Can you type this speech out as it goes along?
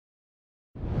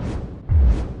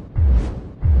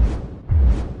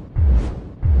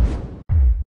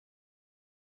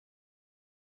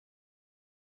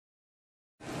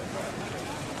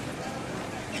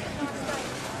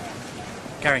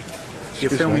Gary, you're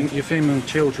filming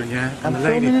children, yeah? And I'm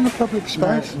filming in a public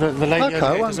space. The lady okay,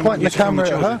 I won't point the camera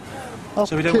at her.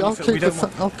 So we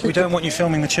don't want you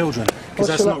filming the children, because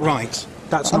that's not right.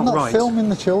 That's not right. I'm not filming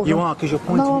the children. You are, because you're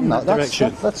pointing in that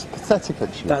direction. That's pathetic,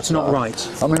 actually. That's not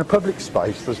right. I'm in a public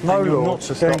space. There's no law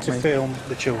to stop me. You're not going to film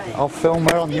the children. I'll film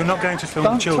where I'm... You're not going to film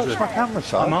the children. Don't touch my camera,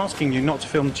 sir. I'm asking you not to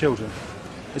film the children.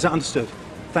 Is that understood?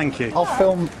 Thank you. I'll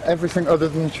film everything other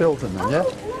than the children then, yeah?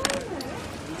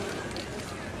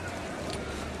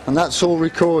 And that's all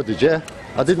recorded, yeah?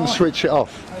 I didn't switch it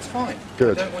off. That's fine.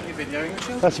 Good. I don't want you videoing the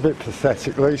children. That's a bit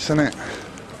pathetic, Lise, isn't it?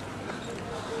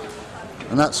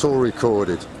 And that's all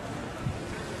recorded.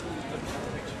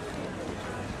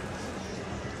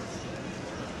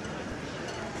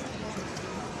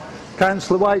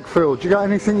 Councillor Wakefield, you got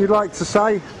anything you'd like to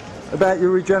say about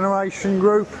your regeneration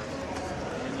group,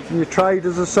 and your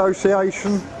traders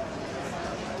association,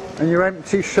 and your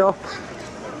empty shop?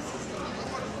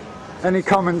 Any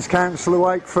comments, Councillor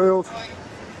Wakefield?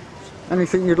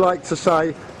 Anything you'd like to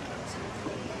say?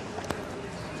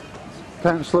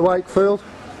 Councillor Wakefield?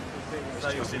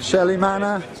 Shelley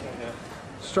Manor?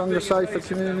 Stronger, safer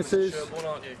communities?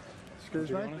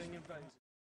 Excuse me?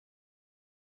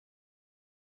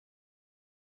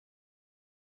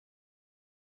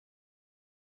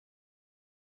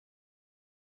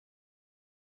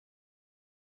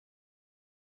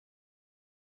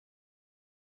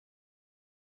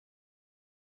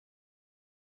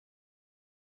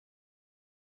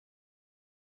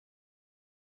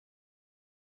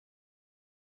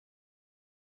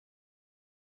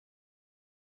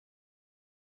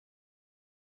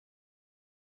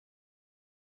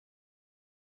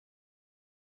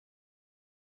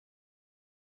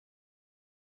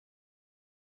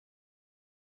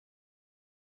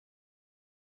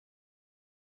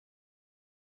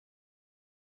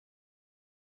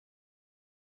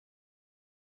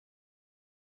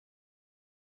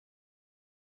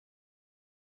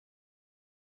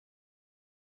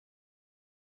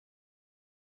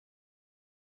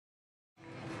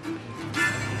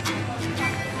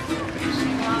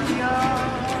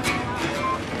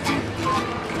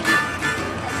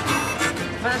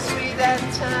 Must be that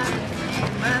time,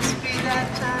 must be that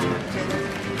time.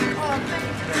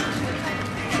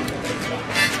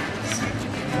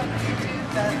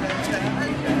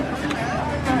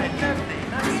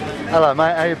 Hello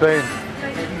mate, how you been?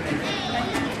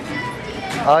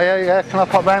 Oh yeah, can I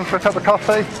pop round for a cup of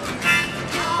coffee?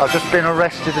 I've just been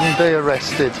arrested and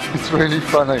de-arrested. It's really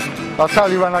funny. I'll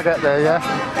tell you when I get there, yeah?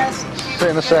 See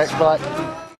you in a sec, bye.